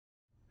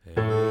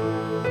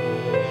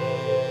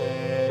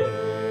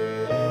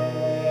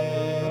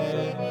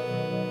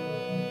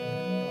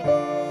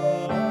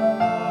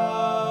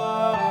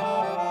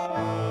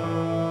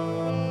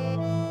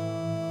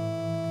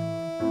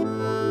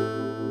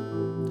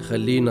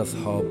خلينا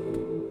صحاب.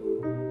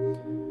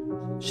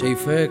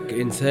 شايفاك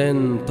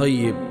انسان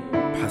طيب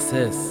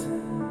حساس،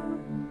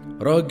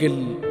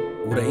 راجل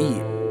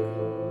ورقيق،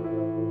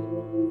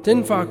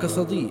 تنفع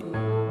كصديق،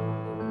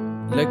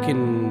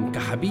 لكن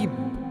كحبيب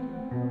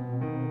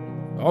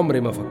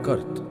عمري ما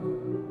فكرت.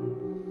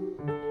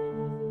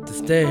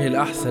 تستاهل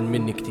أحسن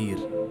مني كتير،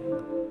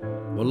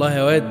 والله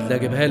ياواد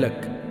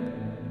لاهجيبهالك.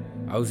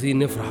 عاوزين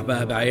نفرح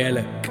بقى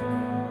بعيالك.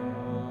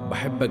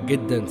 بحبك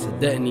جدا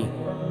صدقني،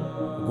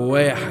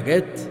 جوايا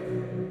حاجات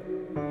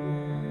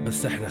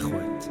بس احنا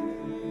اخوات.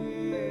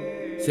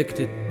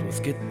 سكتت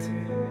وسكت،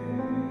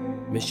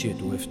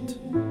 مشيت ووقفت،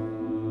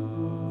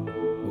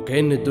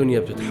 وكأن الدنيا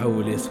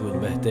بتتحول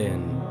اسود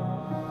بهتان،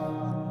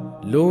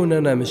 لون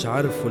انا مش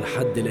عارفه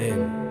لحد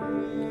الآن.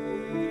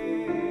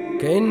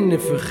 كأن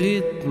في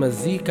خيط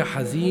مزيكا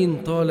حزين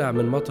طالع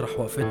من مطرح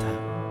وقفتها.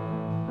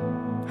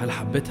 هل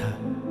حبيتها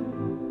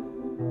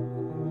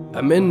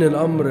أم إن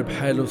الأمر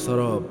بحاله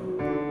سراب؟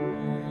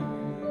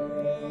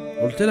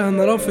 قلت لها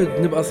أنا رافض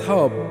نبقى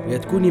أصحاب، يا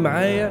تكوني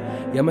معايا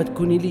يا ما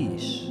تكوني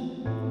ليش.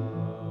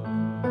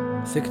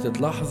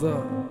 سكتت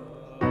لحظة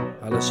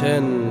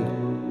علشان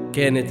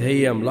كانت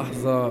هي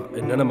ملاحظة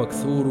إن أنا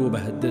مكسور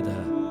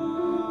وبهددها.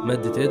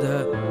 مدت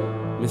إيدها،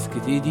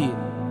 مسكت إيدي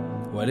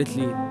وقالت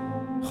لي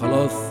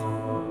خلاص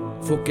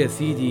فك يا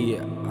سيدي،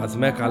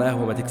 عزماك على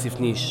قهوة ما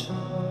تكسفنيش.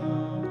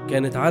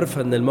 كانت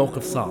عارفة إن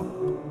الموقف صعب،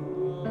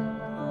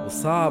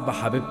 والصعب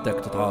حبيبتك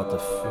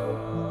تتعاطف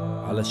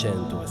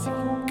علشان تواسيك.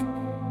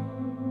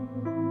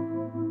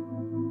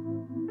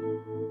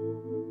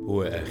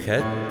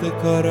 واخدت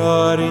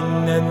قرار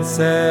ان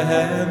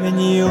انساها من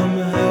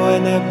يومها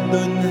وانا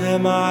بدونها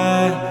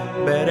معاه،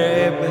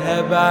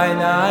 براقبها بعين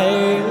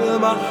عين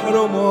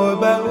محروم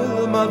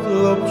وبقول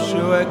مطلبش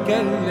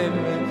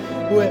واكلمها.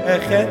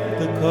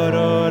 واخدت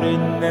قرار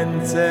ان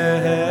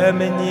انساها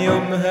من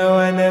يومها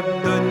وانا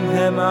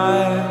بدونها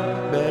معاه،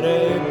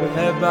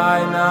 براقبها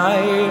بعين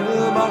عين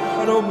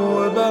محروم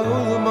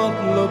وبقول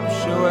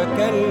مطلبش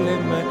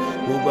واكلمها.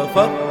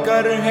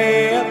 وبفكر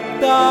هي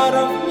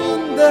بتعرف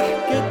من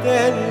ضحكة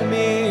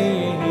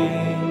المين،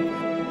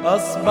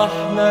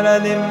 أصبحنا لا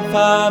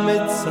ننفع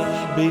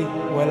متصاحبين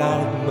ولا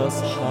عدنا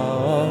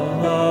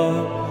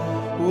صحاب،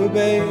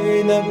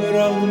 وبقينا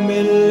برغم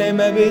اللي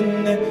ما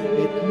بينا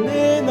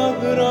اتنين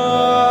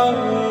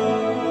أغراب.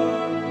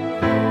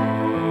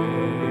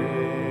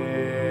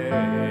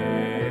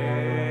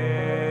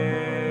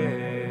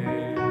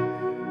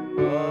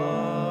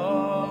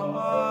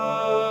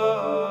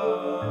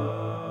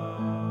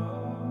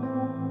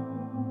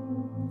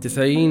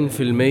 تسعين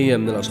في المية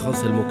من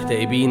الأشخاص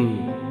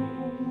المكتئبين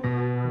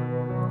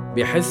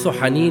بيحسوا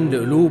حنين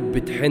لقلوب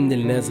بتحن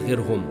لناس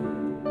غيرهم.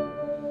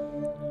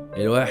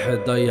 الواحد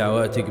ضيع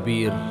وقت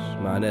كبير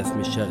مع ناس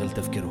مش شاغل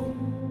تفكيرهم.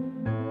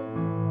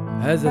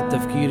 هذا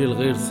التفكير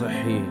الغير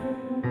صحي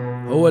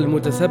هو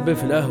المتسبب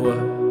في القهوة،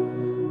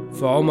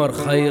 في عمر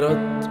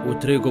خيرت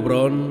وتري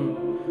جبران،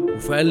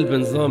 وفي قلب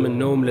نظام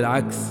النوم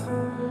للعكس،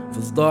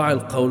 في صداع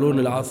القولون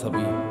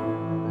العصبي،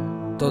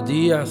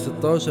 تضييع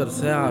 16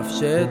 ساعة في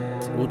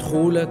شات،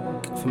 ودخولك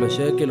في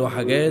مشاكل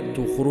وحاجات،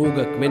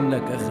 وخروجك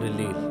منك آخر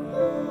الليل.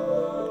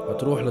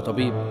 هتروح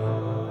لطبيب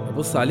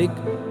يبص عليك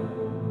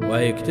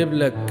وهيكتب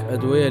لك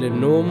أدوية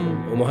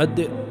للنوم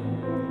ومهدئ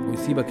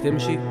ويسيبك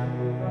تمشي،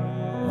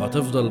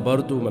 وهتفضل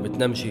برضو ما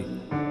بتنامش،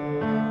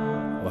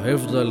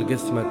 وهيفضل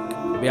جسمك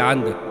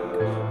عندك.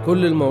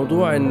 كل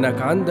الموضوع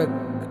انك عندك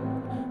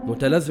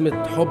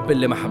متلازمة حب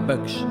اللي ما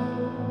حبكش.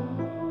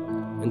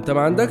 انت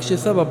ما عندكش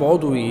سبب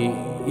عضوي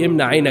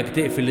يمنع عينك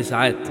تقفل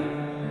لساعات.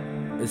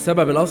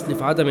 السبب الأصلي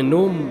في عدم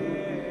النوم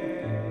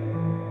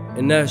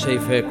إنها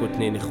شايفاك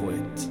واتنين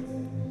إخوات.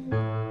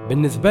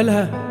 بالنسبة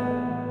لها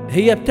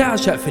هي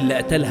بتعشق في اللي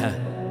قتلها،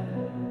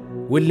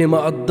 واللي ما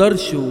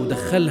قدرش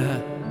ودخلها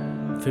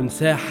في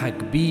مساحة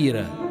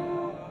كبيرة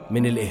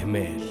من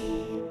الإهمال.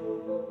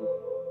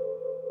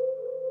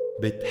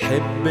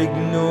 بتحب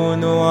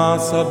جنونه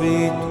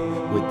وعصبيته،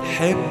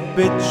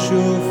 وتحب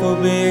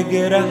تشوفه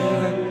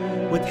بيجرحها،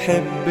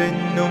 وتحب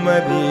انه ما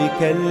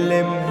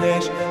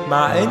بيكلمهاش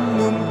مع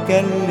انه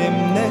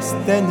مكلم ناس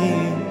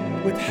تانيين،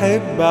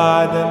 وتحب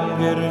عدم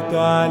غيرته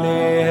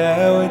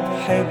عليها،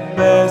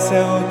 وتحب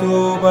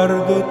سوته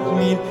برضو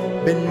تميل.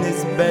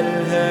 بالنسبة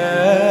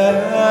لها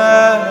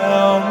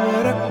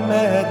عمرك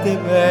ما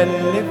تبقى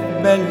اللي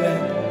في بالها.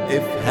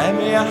 افهم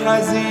يا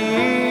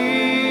حزين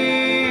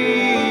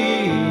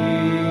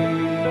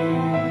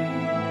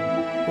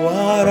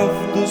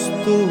واعرف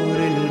دستور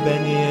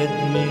البني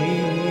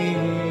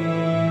ادمين،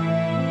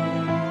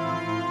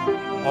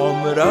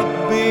 عمرك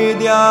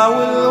بيضيع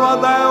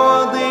والوضع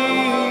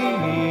وضيع،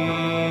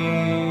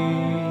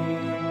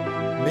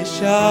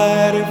 مش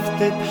عارف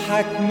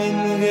تضحك من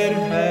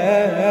غيرها،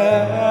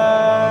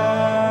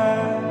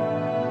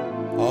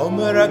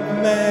 عمرك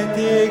ما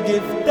تيجي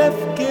في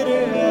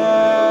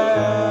تفكيرها.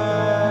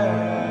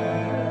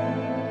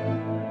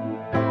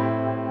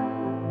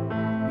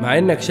 مع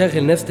انك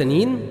شاغل ناس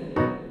تانيين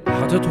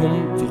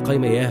حاططهم في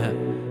القايمة، ياها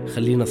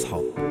خلينا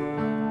صحاب.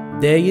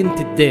 داين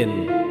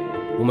تدان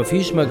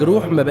ومفيش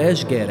مجروح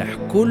مبقاش جارح،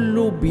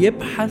 كله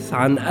بيبحث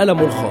عن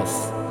ألمه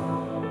الخاص.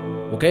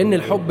 وكأن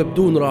الحب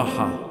بدون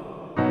راحة،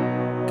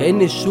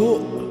 كأن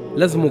الشوق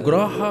لازمه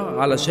جراحة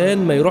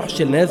علشان ما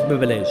يروحش الناس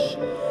ببلاش.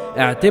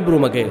 اعتبره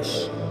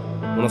مجاش.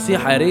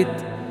 ونصيحة يا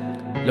ريت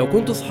لو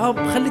كنتوا صحاب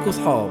خليكوا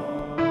صحاب،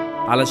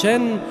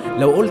 علشان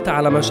لو قلت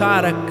على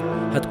مشاعرك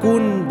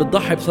هتكون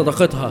بتضحي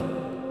بصداقتها،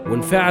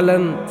 وان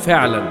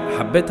فعلا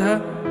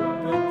حبيتها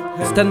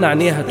استنى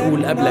عينيها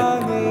تقول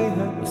قبلك،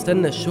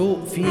 واستنى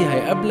الشوق فيها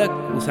يقابلك،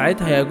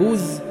 وساعتها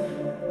يجوز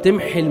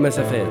تمحي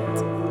المسافات.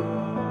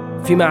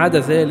 فيما عدا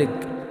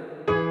ذلك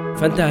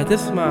فانت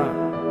هتسمع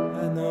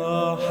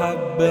انا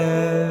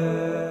حباك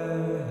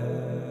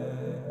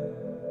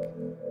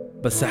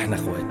بس احنا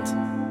اخوات.